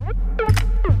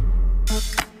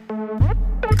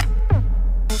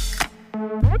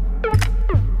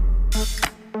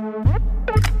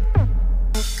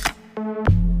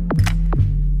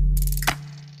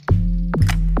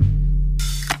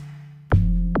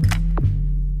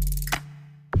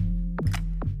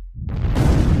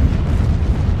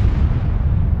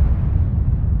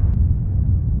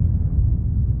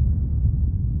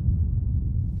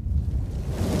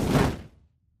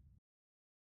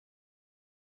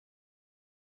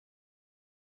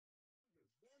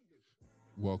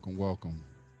Welcome, welcome.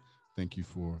 Thank you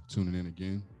for tuning in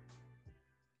again.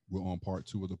 We're on part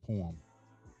two of the poem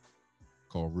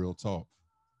called Real Talk.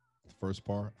 The first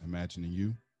part, Imagining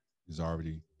You, is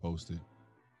already posted.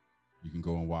 You can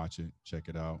go and watch it, check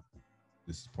it out.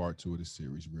 This is part two of the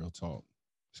series, Real Talk.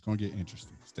 It's going to get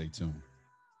interesting. Stay tuned.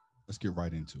 Let's get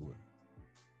right into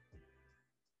it.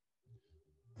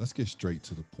 Let's get straight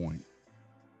to the point.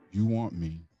 You want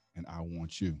me, and I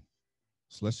want you.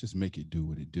 So let's just make it do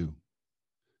what it do.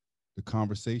 The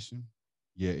conversation,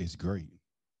 yeah, it's great.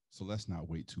 So let's not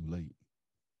wait too late.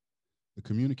 The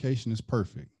communication is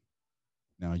perfect.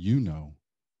 Now you know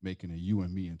making a you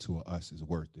and me into a us is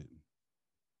worth it.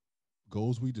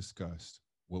 Goals we discussed,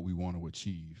 what we want to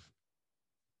achieve.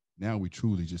 Now we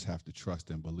truly just have to trust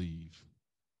and believe.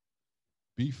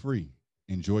 Be free,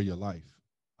 enjoy your life.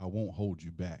 I won't hold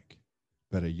you back.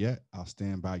 Better yet, I'll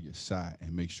stand by your side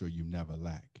and make sure you never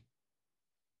lack.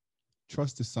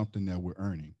 Trust is something that we're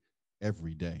earning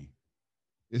every day.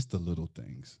 It's the little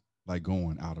things, like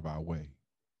going out of our way.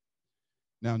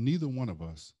 Now, neither one of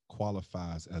us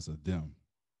qualifies as a them.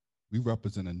 We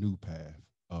represent a new path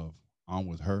of I'm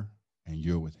with her and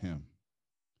you're with him.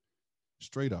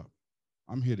 Straight up,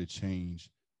 I'm here to change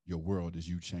your world as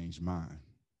you change mine.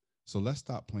 So let's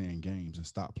stop playing games and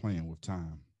stop playing with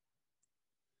time.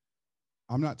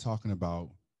 I'm not talking about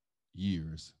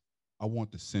years. I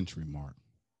want the century mark.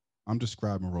 I'm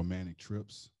describing romantic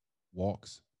trips,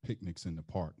 walks, picnics in the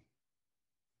park.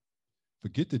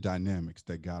 Forget the dynamics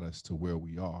that got us to where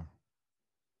we are.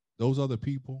 Those other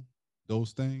people,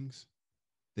 those things,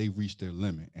 they've reached their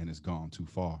limit and it's gone too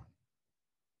far.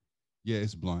 Yeah,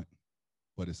 it's blunt,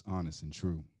 but it's honest and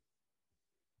true.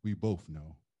 We both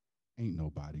know ain't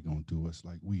nobody gonna do us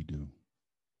like we do.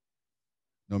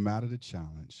 No matter the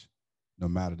challenge, no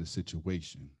matter the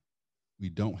situation, we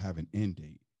don't have an end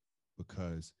date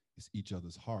because it's each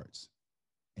other's hearts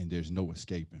and there's no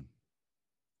escaping.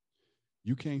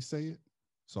 You can't say it,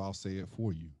 so I'll say it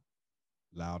for you.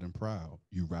 Loud and proud,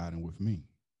 you riding with me.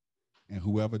 And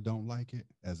whoever don't like it,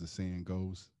 as the saying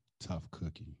goes, tough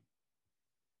cookie.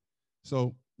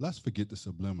 So let's forget the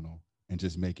subliminal and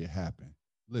just make it happen.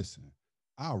 Listen,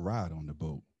 I'll ride on the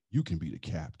boat. You can be the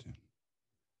captain.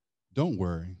 Don't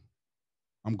worry,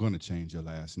 I'm going to change your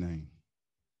last name.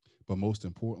 But most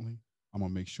importantly, I'm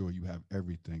going to make sure you have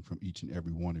everything from each and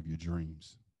every one of your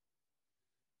dreams.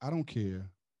 I don't care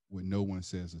what no one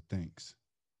says or thinks.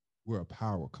 We're a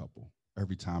power couple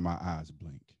every time our eyes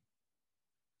blink.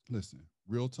 Listen,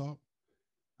 real talk,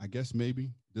 I guess maybe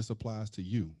this applies to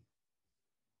you,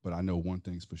 but I know one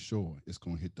thing's for sure it's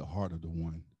going to hit the heart of the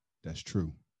one that's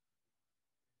true.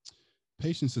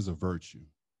 Patience is a virtue,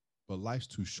 but life's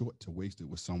too short to waste it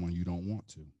with someone you don't want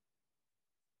to.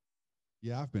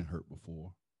 Yeah, I've been hurt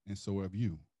before, and so have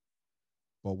you.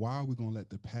 But why are we going to let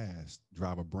the past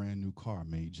drive a brand new car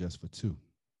made just for two?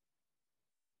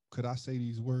 Could I say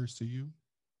these words to you?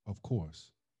 Of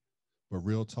course. But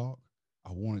real talk,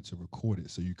 I wanted to record it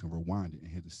so you can rewind it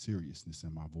and hear the seriousness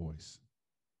in my voice.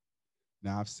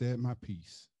 Now I've said my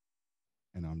piece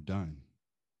and I'm done.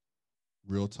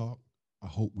 Real talk, I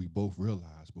hope we both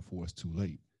realize before it's too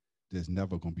late, there's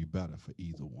never going to be better for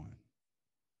either one.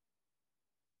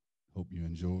 Hope you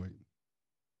enjoyed.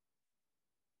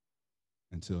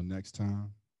 Until next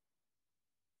time,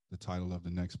 the title of the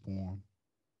next poem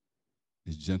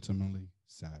is Gentlemanly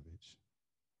Savage.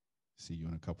 See you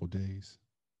in a couple days.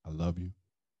 I love you.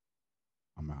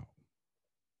 I'm out.